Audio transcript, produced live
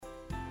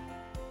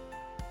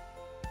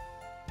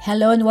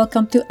Hello and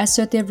welcome to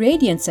Assertive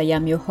Radiance. I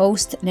am your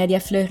host, Nadia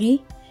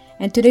Fleury,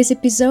 and today's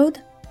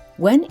episode,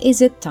 when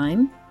is it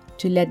time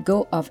to let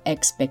go of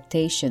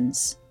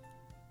expectations?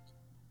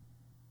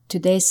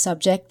 Today's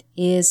subject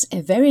is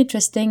very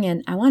interesting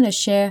and I want to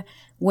share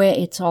where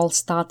it all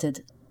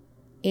started.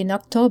 In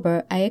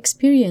October, I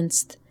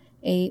experienced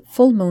a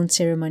full moon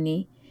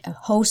ceremony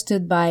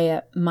hosted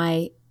by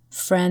my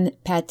friend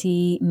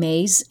Patty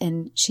Mays,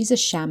 and she's a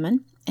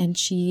shaman, and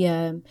she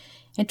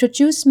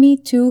introduced me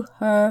to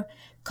her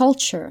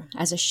culture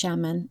as a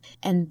shaman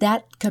and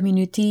that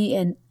community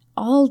and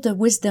all the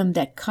wisdom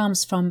that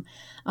comes from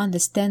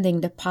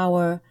understanding the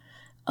power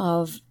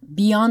of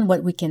beyond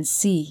what we can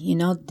see. You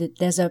know,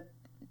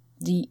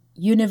 the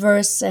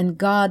universe and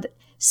God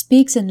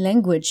speaks in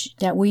language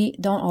that we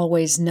don't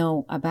always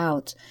know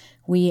about.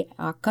 We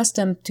are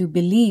accustomed to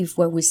believe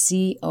what we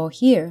see or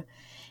hear,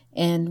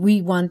 and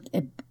we want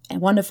a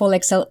wonderful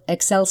Excel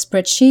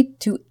spreadsheet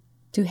to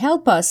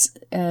help us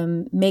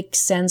make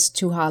sense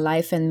to our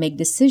life and make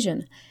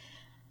decision.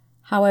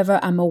 However,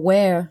 I'm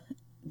aware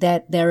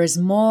that there is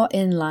more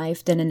in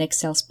life than an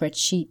Excel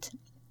spreadsheet.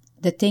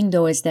 The thing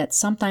though is that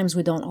sometimes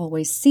we don't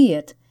always see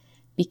it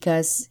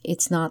because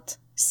it's not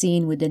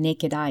seen with the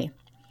naked eye.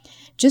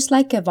 Just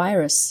like a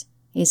virus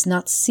is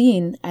not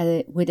seen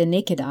with a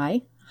naked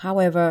eye.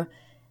 However,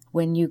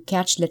 when you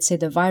catch, let's say,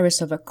 the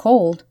virus of a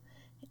cold,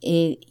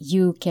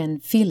 you can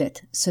feel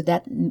it. So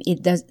that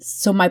it does.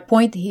 So my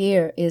point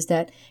here is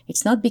that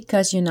it's not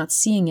because you're not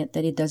seeing it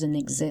that it doesn't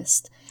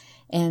exist.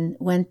 And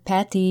when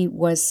Patty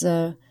was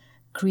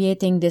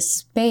creating this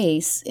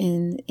space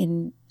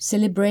in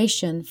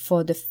celebration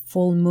for the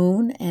full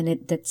moon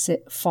and that's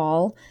it,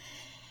 fall,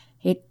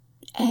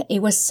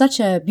 it was such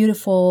a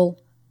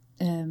beautiful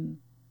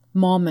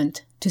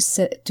moment to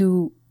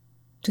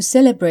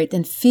celebrate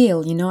and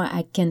feel. You know,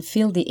 I can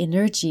feel the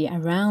energy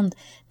around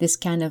this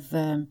kind of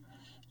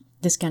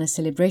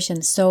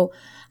celebration. So,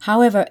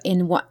 however,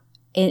 in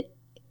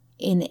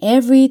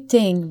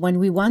everything, when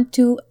we want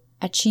to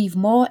achieve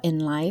more in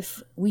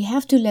life, we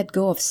have to let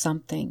go of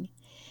something.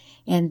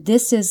 And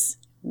this is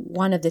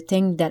one of the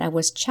things that I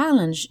was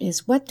challenged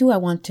is, what do I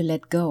want to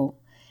let go?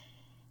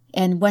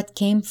 And what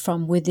came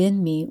from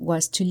within me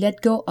was to let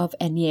go of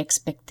any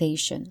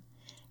expectation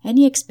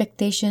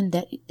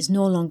that is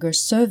no longer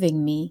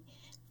serving me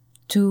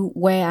to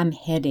where I'm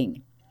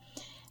heading.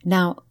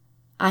 Now,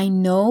 I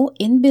know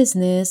in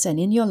business and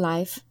in your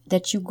life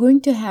that you're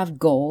going to have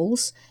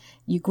goals.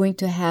 You're going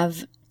to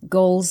have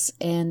goals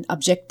and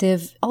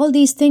objective. All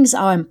these things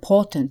are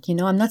important. You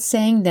know, I'm not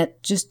saying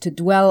that just to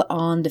dwell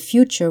on the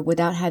future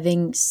without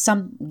having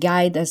some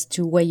guide as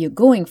to where you're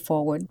going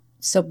forward.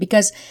 So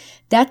because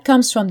that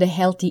comes from the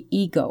healthy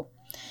ego.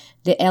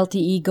 The healthy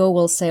ego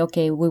will say,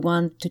 okay, we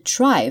want to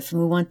thrive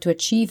and we want to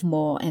achieve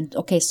more. And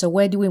okay, so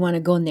where do we want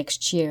to go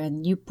next year?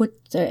 And you put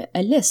a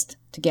list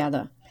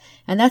together.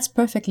 And that's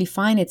perfectly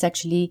fine. It's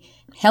actually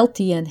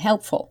healthy and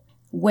helpful.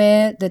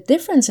 Where the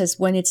difference is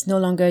when it's no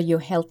longer your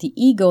healthy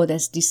ego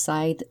that's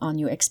decide on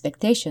your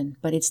expectation,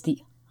 but it's the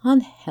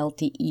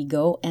unhealthy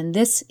ego. And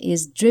this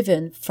is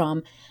driven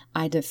from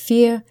either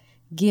fear,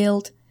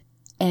 guilt,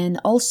 and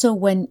also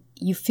when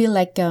you feel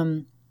like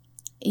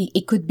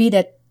it could be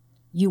that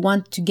you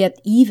want to get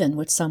even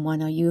with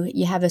someone, or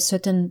you have a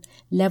certain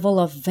level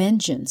of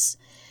vengeance.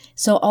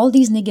 So all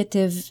these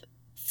negative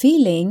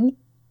feeling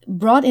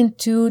brought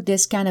into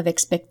this kind of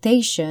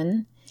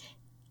expectation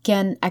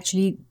can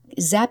actually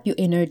zap your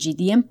energy.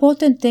 The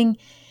important thing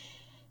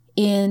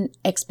in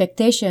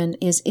expectation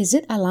is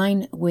it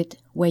aligned with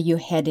where you're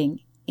heading?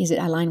 Is it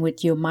aligned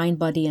with your mind,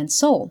 body, and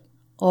soul?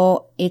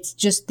 Or it's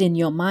just in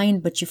your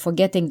mind, but you're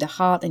forgetting the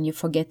heart and you're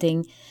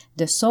forgetting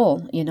the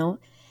soul, you know?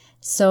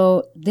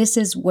 So this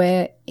is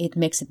where it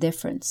makes a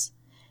difference.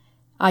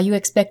 Are you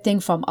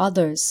expecting from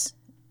others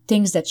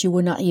things that you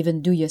would not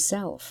even do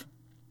yourself?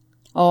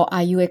 Or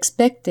are you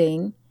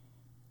expecting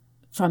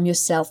from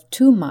yourself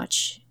too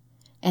much,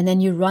 and then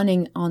you're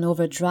running on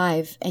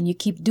overdrive and you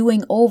keep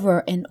doing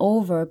over and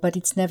over, but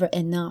it's never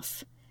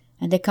enough?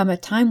 And there come a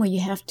time where you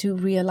have to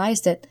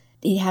realize that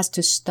it has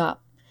to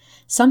stop.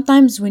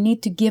 Sometimes we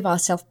need to give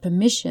ourselves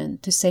permission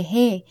to say,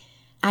 hey,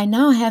 I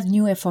now have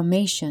new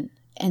information.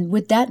 And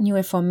with that new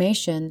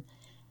information,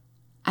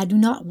 I do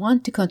not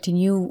want to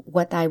continue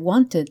what I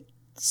wanted.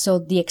 So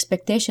the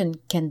expectation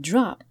can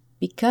drop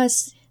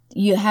because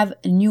you have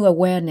a new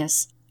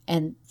awareness.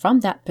 And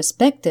from that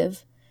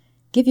perspective,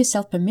 give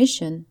yourself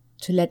permission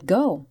to let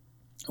go.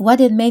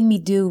 What it made me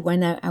do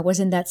when I was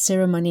in that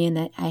ceremony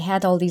and I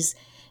had all these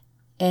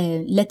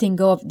letting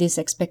go of this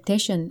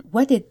expectation,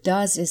 what it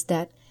does is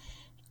that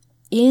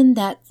in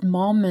that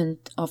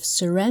moment of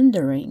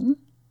surrendering,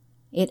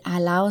 it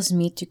allows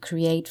me to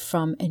create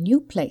from a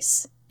new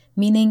place.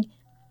 Meaning,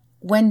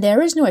 when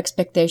there is no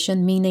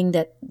expectation, meaning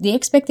that the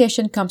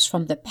expectation comes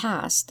from the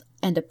past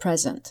and the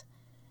present.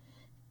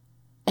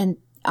 And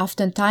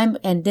oftentimes,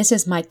 and this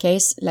is my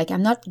case, like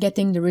I'm not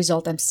getting the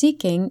result I'm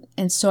seeking,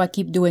 and so I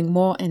keep doing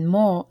more and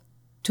more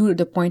to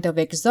the point of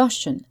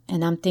exhaustion.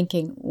 And I'm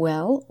thinking,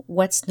 well,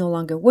 what's no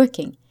longer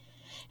working?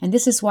 And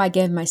this is why I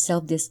gave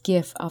myself this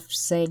gift of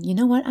saying, you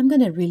know what, I'm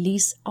going to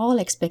release all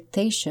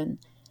expectation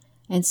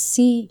and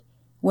see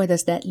where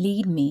does that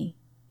lead me.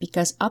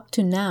 Because up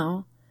to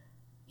now,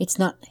 it's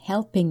not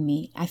helping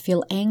me. I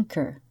feel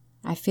anchor.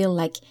 I feel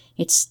like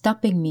it's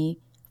stopping me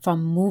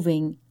from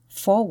moving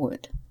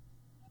forward.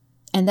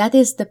 And that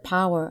is the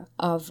power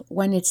of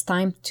when it's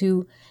time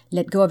to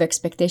let go of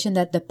expectation,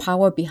 that the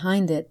power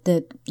behind it,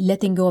 the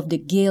letting go of the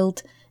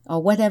guilt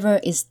or whatever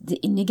is the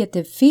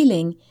negative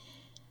feeling,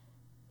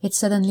 it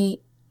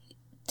suddenly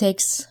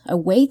takes a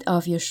weight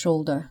off your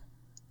shoulder.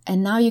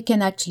 And now you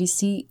can actually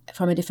see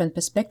from a different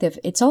perspective.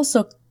 It's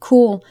also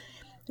cool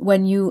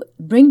when you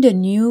bring the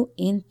new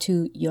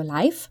into your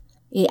life.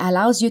 It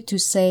allows you to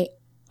say,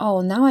 oh,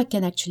 now I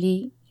can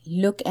actually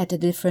look at a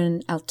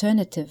different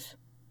alternative.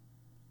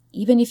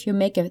 Even if you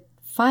make a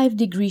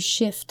 5-degree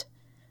shift,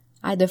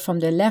 either from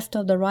the left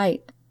or the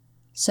right,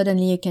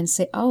 suddenly you can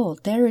say, oh,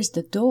 there is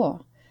the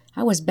door.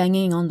 I was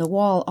banging on the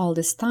wall all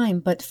this time,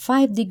 but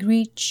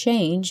 5-degree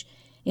change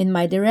in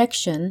my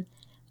direction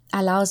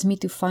allows me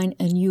to find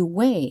a new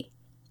way,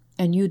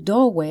 a new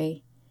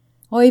doorway,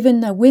 or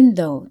even a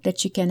window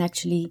that you can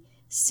actually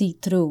see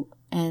through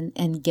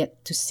and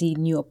get to see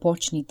new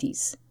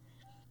opportunities.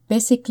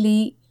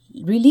 Basically,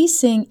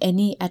 releasing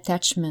any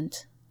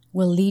attachment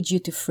will lead you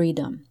to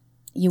freedom.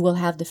 You will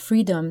have the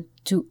freedom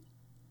to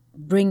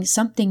bring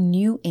something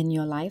new in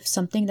your life,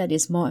 something that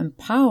is more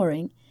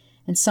empowering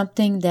and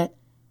something that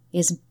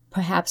is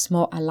perhaps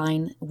more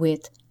aligned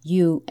with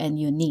you and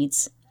your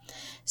needs.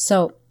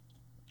 So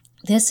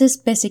this is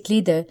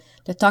basically the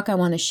talk I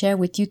want to share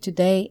with you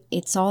today.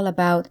 It's all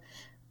about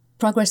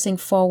progressing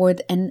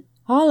forward, and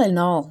all in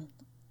all,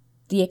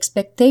 the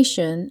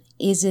expectation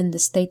is in the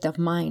state of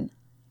mind.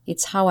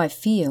 It's how I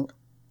feel.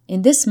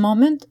 In this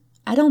moment,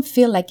 I don't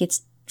feel like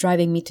it's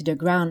driving me to the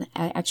ground.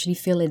 I actually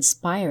feel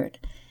inspired.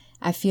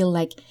 I feel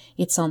like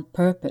it's on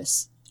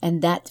purpose,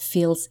 and that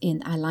feels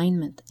in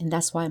alignment, and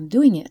that's why I'm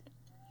doing it.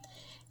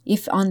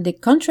 If on the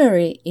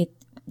contrary, it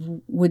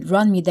would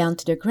run me down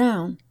to the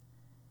ground,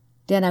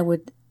 then I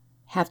would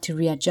have to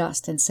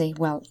readjust and say,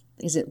 well,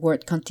 is it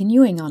worth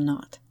continuing or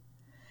not?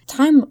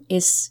 Time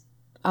is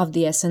of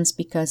the essence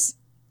because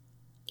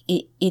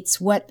it's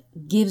what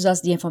gives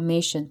us the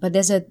information. But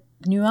there's a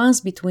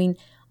nuance between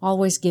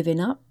always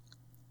giving up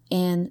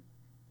and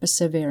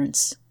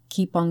perseverance.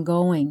 Keep on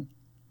going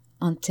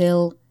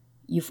until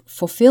you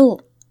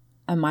fulfill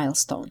a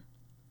milestone.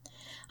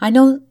 I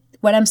know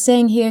what I'm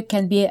saying here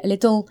can be a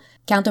little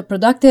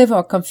counterproductive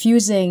or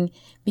confusing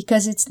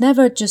because it's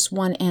never just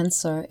one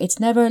answer. It's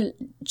never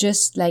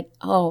just like,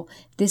 oh,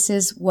 this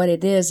is what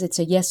it is. It's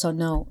a yes or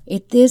no.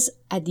 It is,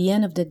 at the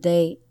end of the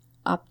day,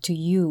 up to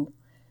you.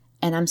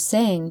 And I'm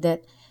saying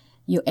that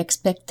your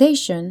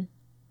expectation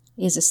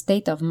is a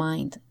state of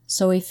mind.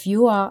 So if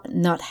you are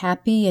not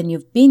happy and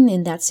you've been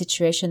in that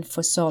situation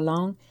for so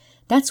long,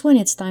 that's when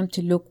it's time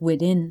to look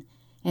within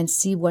and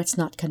see what's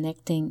not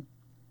connecting.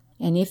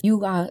 And if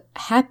you are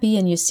happy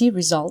and you see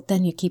result,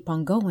 then you keep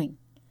on going.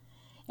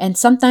 And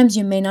sometimes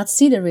you may not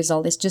see the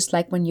result. It's just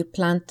like when you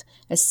plant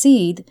a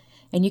seed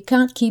and you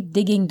can't keep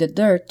digging the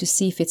dirt to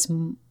see if it's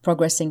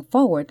progressing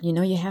forward. You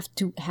know, you have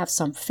to have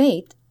some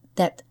faith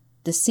that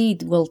the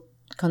seed will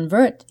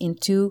convert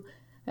into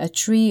a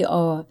tree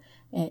or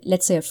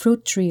let's say a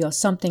fruit tree or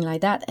something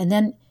like that. And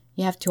then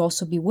you have to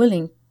also be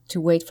willing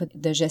to wait for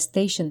the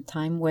gestation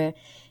time where,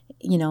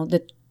 you know,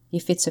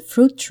 if it's a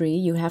fruit tree,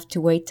 you have to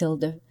wait till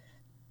the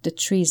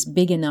tree is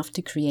big enough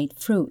to create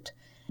fruit.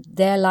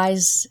 There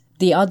lies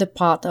the other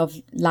part of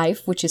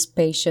life, which is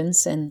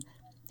patience and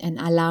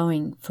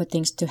allowing for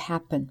things to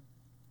happen.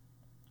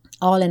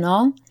 All in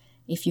all,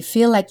 if you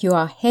feel like you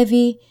are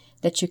heavy,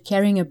 that you're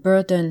carrying a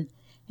burden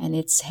and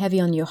it's heavy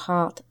on your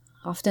heart,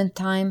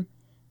 oftentimes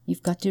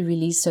you've got to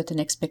release certain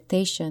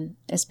expectation,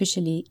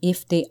 especially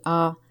if they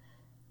are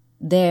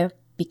there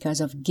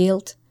because of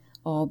guilt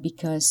or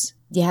because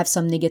you have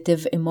some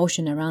negative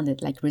emotion around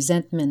it, like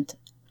resentment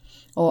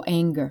or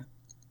anger.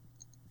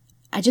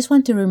 I just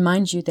want to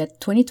remind you that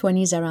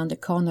 2020 is around the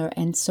corner,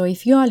 and so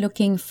if you are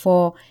looking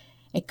for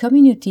a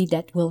community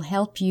that will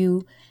help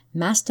you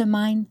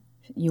mastermind,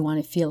 you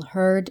want to feel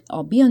heard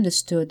or be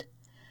understood,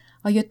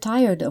 or you're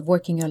tired of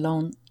working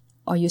alone,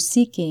 or you're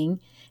seeking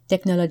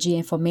technology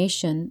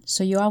information,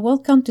 so you are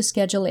welcome to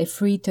schedule a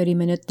free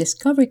 30-minute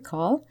discovery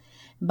call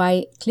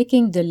by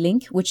clicking the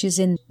link which is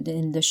in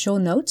the show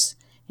notes,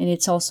 and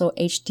it's also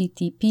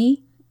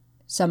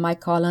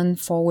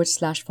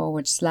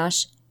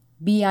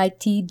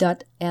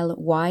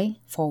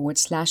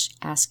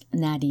http://bit.ly/ask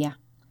Nadia.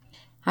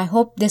 I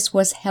hope this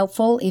was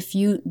helpful. If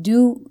you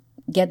do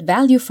get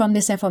value from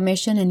this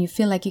information and you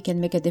feel like you can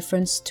make a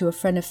difference to a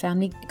friend or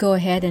family, go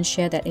ahead and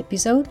share that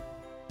episode.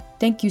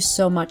 Thank you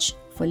so much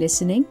for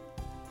listening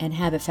and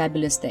have a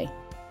fabulous day.